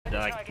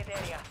like,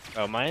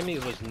 oh, Miami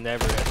was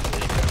never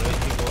escalated. Those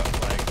people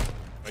like,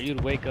 or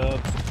you'd wake up,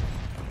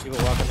 people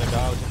walking their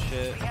dogs and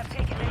shit.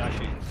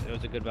 Actually, it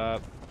was a good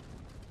vibe.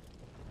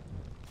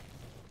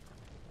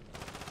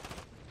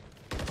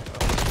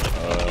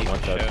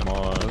 Once that's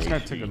small. Those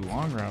guys took a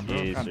long round,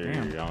 bro. Yes, sir. I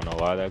don't know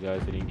why that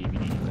guy's hitting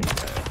DVD like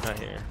that. Not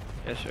here.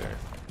 Yes, sir.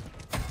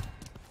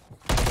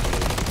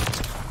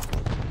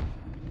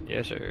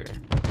 Yes, sir.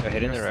 They're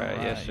hitting the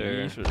right. Yes,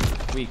 sir.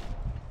 Weak.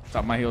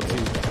 Stop my heel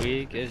too.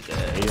 Weak is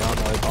dead.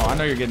 Oh, I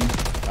know you're getting.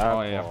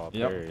 Oh yeah.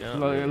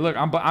 Yep. Look,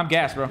 I'm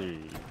gassed, bro.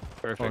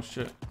 Perfect. Oh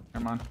shit.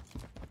 Never mind.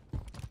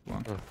 Come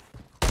on.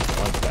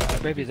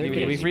 Baby, they're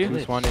getting for you.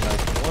 This one in like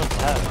one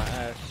tap my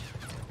ass.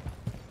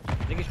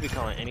 I think you should be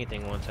calling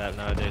anything one tap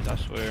nowadays. I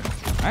swear.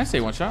 I didn't say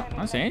one shot. I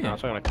didn't say anything. No, I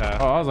was talking to Kyle.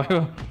 Oh, I was like,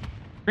 oh.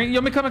 Green,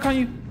 yo, me coming on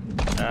you.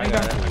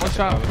 One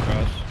shot.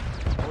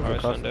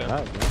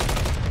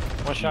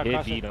 One shot.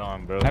 Hit beat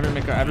on, bro.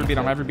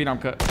 Ever beat on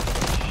cut.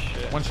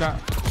 Shit. One shot.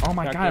 Oh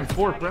my god, I'm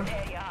fourth, bro.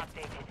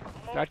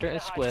 Tractor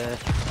and square.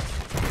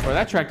 Bro,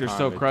 that tractor's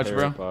so crutch,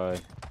 bro.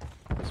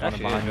 That's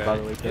behind you, by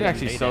the way. It's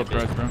actually so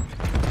crutch, bro.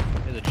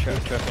 There's a truck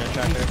and a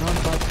tractor.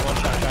 One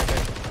shot tractor.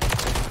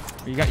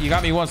 You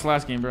got me once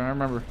last game, bro. I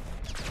remember.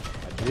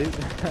 I did?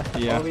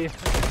 Yeah.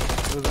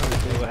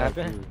 What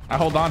happened? I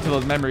hold on to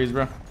those memories,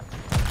 bro.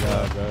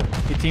 Yeah, bro.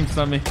 He team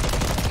stunned me.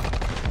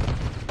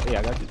 Hey,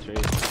 I got the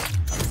trade.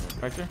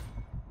 Tractor?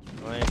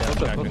 Laying down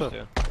tractors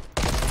too.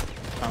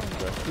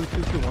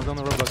 Two. One's on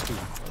the road, two.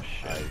 Oh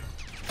shit.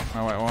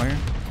 My white wall here.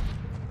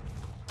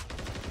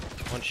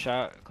 One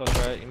shot, close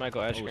right. You might go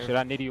ice cream. Shit,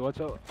 I need you. What's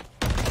up?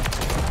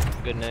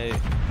 Good nade.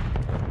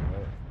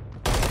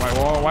 White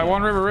wall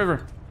on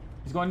river.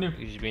 He's going new.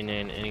 You just be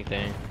named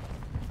anything.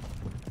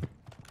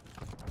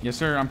 Yes,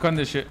 sir. I'm cutting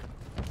this shit.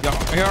 Y'all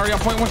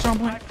point. One shot on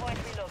point.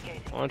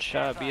 One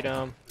shot, beat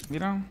him.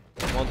 Beat him.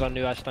 One's on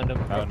new. I stunned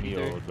him. Out me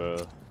old, bro.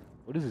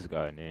 What is this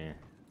guy name?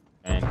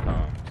 And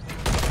comes.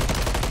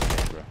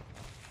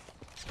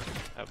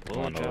 That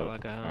blew him out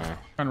like a hell.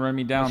 Trying to run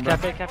me down, bro.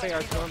 Cafe,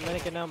 Arsenal,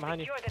 mannequin down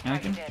behind you.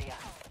 Mannequin?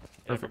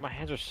 Yeah, my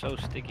hands are so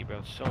sticky, bro.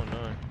 It's so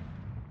annoying.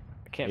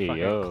 I can't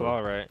fucking yo. claw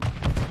right.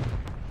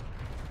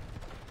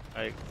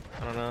 Like,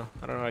 I don't know.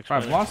 How to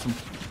explain I've lost him.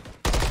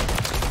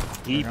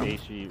 Deep A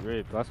Street,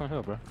 rip. Last on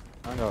hill, bro.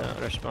 I know. No,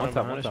 they're spawning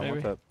One behind us,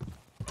 maybe. tap.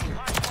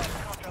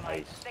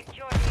 Nice.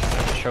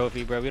 That's a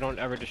trophy, bro. We don't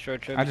ever destroy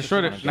trophies. I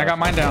destroyed it, and I got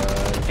mine down.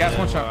 Gas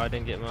one shot. Well, I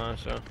didn't get mine,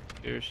 so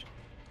cheers.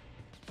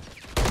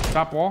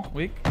 Top wall,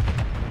 weak.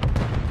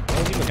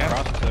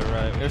 Cross to the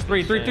right. There's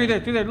three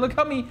there. Look,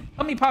 help me,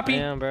 Poppy.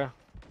 Damn, bro.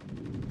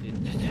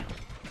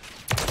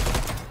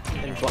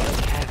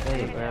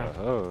 Cafe, bro.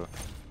 Oh.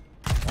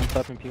 One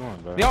tap in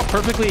P1, bro. They all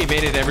perfectly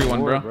evaded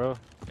everyone, bro.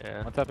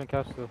 Yeah. One tap in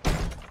cap still.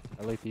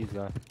 I like these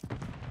guys.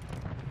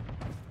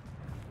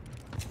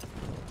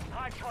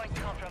 Hardpoint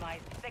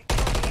compromised.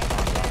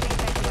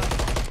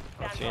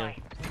 I'll see him.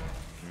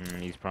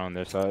 He's probably on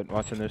their side.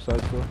 Watching their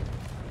side still.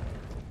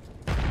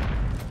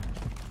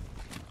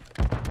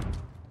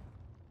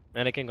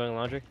 Mannequin going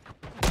laundry.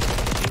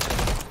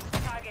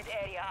 Target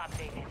area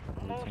updated.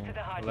 Move to the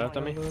hard Left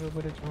on me.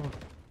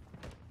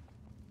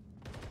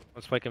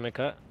 Let's spike him and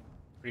cut.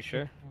 Pretty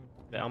sure.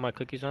 All my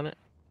cookies on it.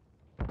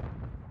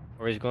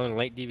 Or he's going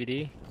late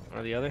DVD. One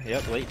or the other.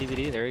 Yep, late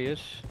DVD. There he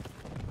is.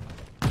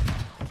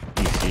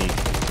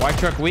 White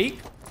truck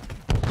weak.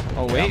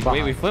 Oh wait,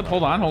 we flip.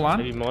 Hold on.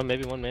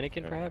 Maybe one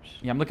mannequin perhaps.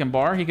 Yeah, I'm looking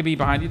bar. He could be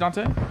behind you,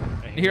 Dante.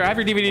 Here, I have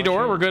your DVD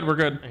door. We're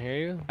good. I hear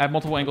you. I have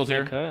multiple angles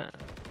here. Cut.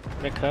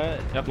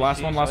 Yep,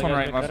 last one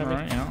right.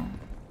 Yeah.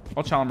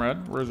 I'll challenge him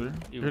red. Where is he?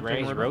 He's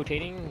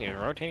rotating. He's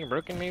rotating,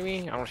 broken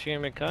maybe. I don't see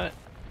him in cut.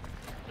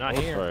 Not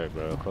here. Close right,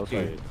 bro. Close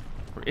right.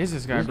 Where is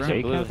this guy, bro?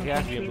 He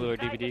has to be in blue or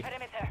DVD.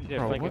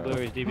 Yeah, flanking blue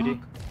or his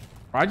DVD.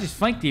 Bro, I just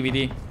flanked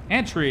DVD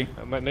and tree.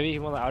 Maybe he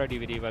won the outer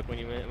DVD, like when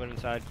you went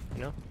inside,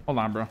 you know? Hold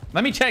on, bro.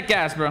 Let me check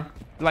gas, bro.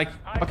 Like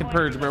fucking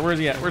Purge, bro. Where's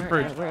he at? Where's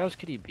Purge? Where else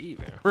could he be,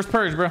 bro? Where's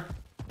Purge, bro?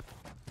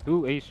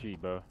 2 A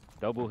Street, bro.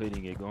 Double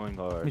hitting it, going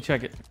hard. Let me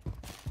check it.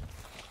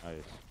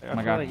 Nice. Oh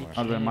my god,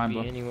 I was in mind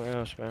blown. Anywhere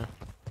else, bro.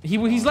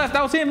 He's left.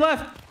 That was him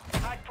left.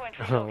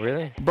 Oh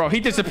really? Bro, he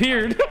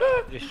disappeared.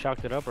 Just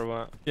chalked it up or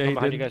what? Yeah, he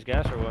behind did. you guys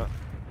gas or what?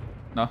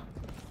 No.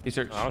 He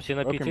searched. I don't see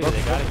that P2. They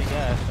gotta be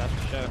gas. That's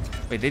for sure.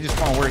 Wait, they just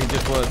found where he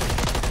just was.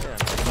 Yeah.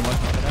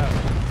 Check it out.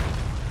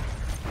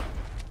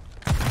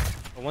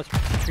 Oh, one's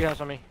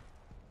treehouse on me.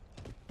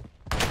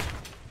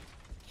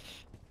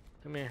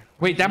 Come here.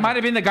 Wait, that might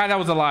have been the guy that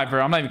was alive,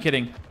 bro. I'm not even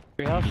kidding.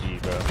 Treehouse?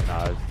 DVD, bro.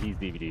 Nah, he's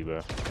DVD, bro. I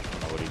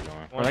don't know what he's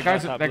doing. Bro,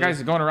 that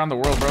guy's going around the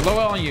world, bro. Low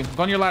on you.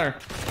 Go on your ladder.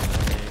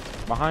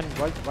 Behind,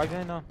 right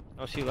behind now.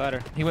 I'll see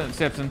ladder. He went and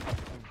steps in.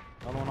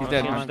 He's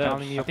dead.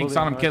 I think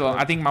Sonic killed him.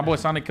 I think my boy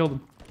Sonic killed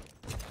him.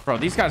 Bro,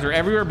 these guys are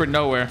everywhere but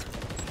nowhere.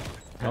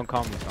 Don't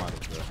call me Sonic,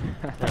 bro.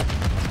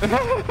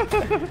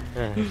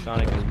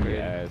 Sonic is great.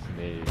 Ass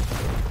name.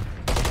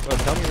 Bro,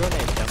 tell me your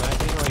name, dumbass.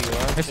 You know who you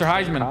are. Mr.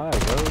 Heisman. Hi,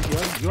 bro.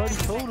 You already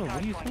told him.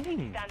 What are you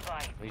saying?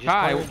 We just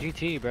Hi. called him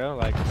GT, bro.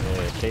 Like,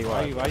 KY.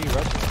 why are you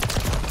roasting him?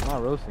 I'm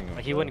not roasting him.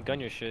 Like, he wouldn't gun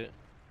your shit.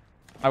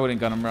 I wouldn't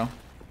gun him, bro.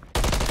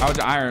 I would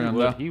iron him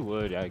though. He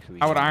would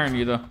actually. I would iron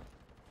you though.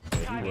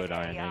 Yeah, he would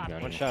iron that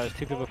guy. One shot is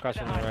 2 people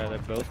crossing the right. They're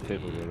both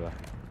Typical though.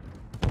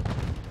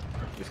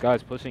 This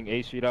guy's pushing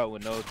A Street out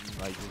with no,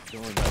 like, just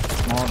doing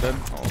that. All dead.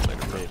 All dead,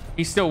 bro.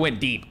 He still went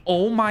deep.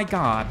 Oh my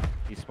god.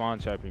 He's spawn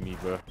trapping me,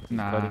 bro.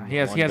 Nah, he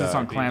has us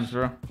on clamps,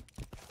 bro.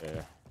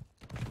 Yeah.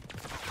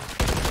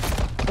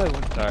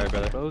 Sorry,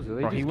 brother. Bro,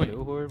 he went.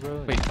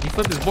 Bro. Wait, he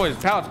flipped his boys.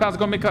 Pallets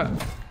gonna make cut.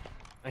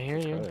 I hear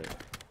you.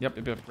 Yep,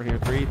 we're here.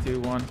 3, 2,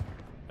 1.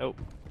 Oh.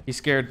 He's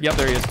scared. Yep,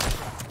 there he is.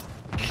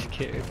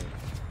 Scared.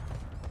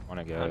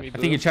 I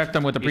think you checked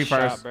him with the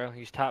pre-fires. Bro.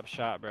 He's top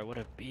shot, bro. What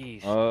a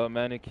beast.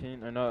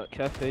 Mannequin or not?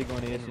 Cafe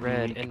going in. In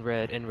red, in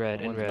red, in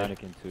red, in red.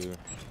 Mannequin too.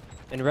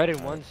 In red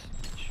and one's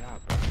shot,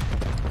 bro.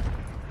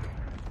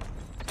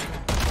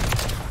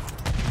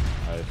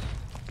 Nice.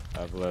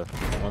 I've left.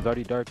 One's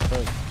already dark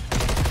first.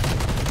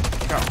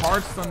 Got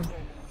hard stun.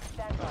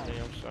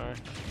 Yeah, I'm sorry.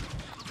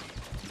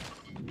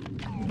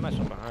 Nice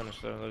one behind us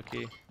though, low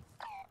key.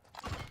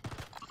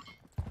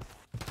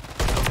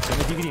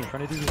 In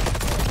front of DVD.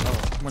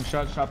 One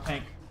shot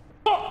tank.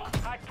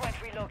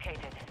 Hardpoint relocated.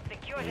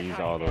 Secure the He's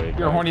target. all the way.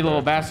 You're a horny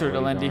little bastard,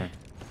 Alendi.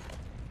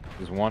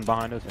 There's one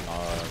behind us and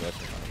that's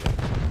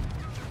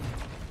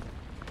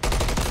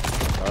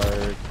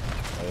it.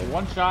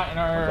 One shot in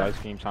our. Ice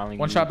cream challenge.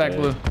 One shot back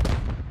blue.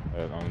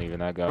 I'm leaving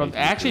that guy. Bro,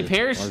 actually,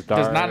 Parrish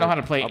does not know how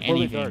to play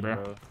anything,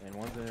 bro. And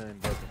one's in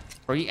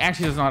Bro, he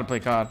actually doesn't know how to play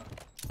COD.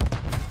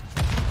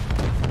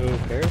 Who,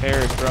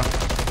 Parrish, bro.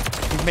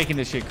 He's making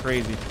this shit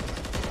crazy.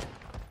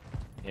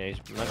 Yeah, he's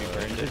might be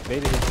burned. just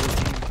baited his whole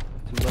team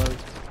too low.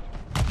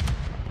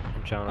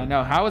 I'm challenging. I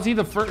know. How is he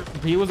the first?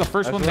 He was the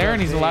first one there,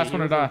 and he's the last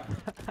one to die.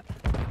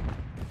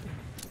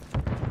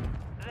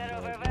 They're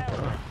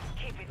overwhelmed.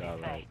 Keep it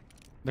in sight.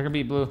 They're gonna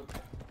be blue.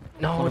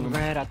 No, in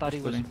red. I thought he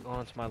was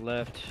going to my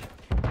left.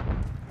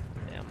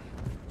 Damn.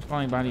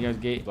 Spawning behind you guys'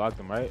 gate. Blocked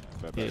him, right?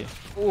 Yeah.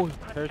 Oh,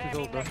 Parrish is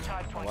old, bro.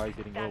 Why he's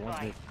getting low? One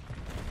hit.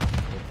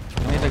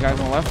 Any of the guys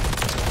on the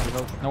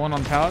left? No one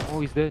on pallet? Oh,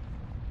 he's dead.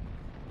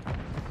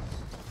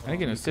 I didn't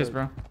get an assist,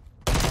 bro.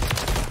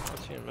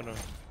 Let's see him middle.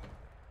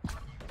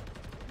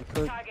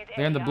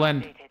 They're in the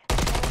blend.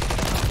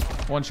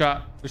 One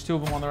shot. There's 2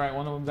 of them on the right.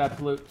 One of them's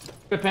absolute.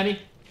 Good penny.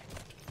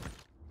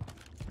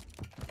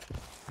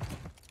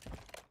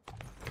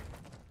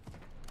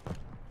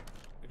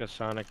 Like a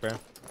Sonic, bro.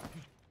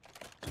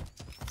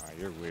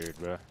 You're weird,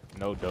 bro.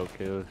 No dope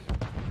kills.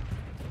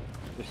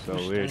 You're so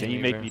You're weird. Then you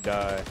stunning, make me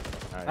die.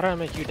 I don't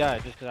make you die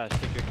just because I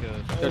stick your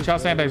kills. Yo,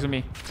 child sandbags with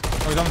me.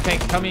 Oh, he's on the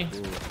tank. Tell me.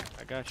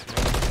 I got you,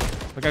 man.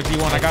 Look at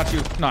G1. I got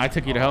you. No, I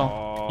took you to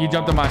hell. You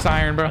jumped on my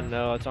siren, bro.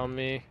 No, it's on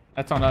me.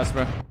 That's on us,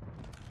 bro.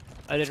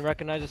 I didn't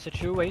recognize the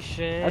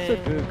situation. That's a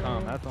good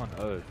comp. That's on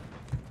us.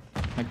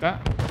 Like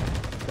that?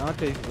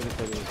 Dante would have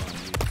said it was on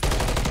you.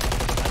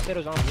 I said it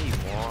was on me,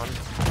 Juan.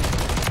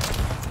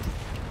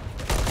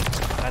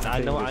 And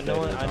I know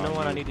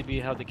when I need to be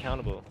held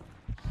accountable.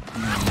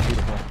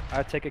 Beautiful.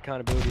 I take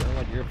accountability,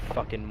 unlike your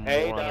fucking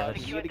moron. Dog,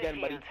 you it again,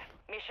 buddy.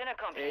 Mission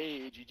accomplished.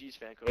 Hey, GG's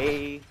fan code.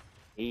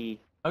 Hey.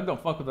 I'll go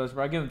fuck with us,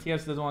 bro. I give him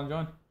TS doesn't want to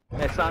join.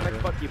 Hey, Sonic,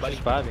 fuck you, buddy.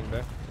 Surviving,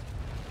 bro.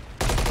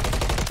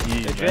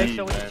 Hey, Drake,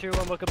 so we need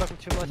 2-1. Welcome back from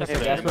 2 months after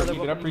That's that. what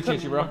you did. I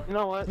appreciate you, bro. You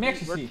know what? Let me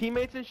actually We're see.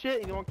 teammates and shit,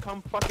 and you want to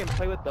come fucking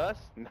play with us?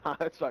 Nah,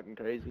 that's fucking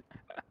crazy.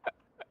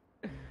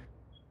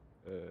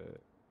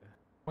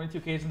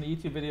 22Ks in the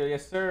YouTube video,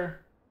 yes sir.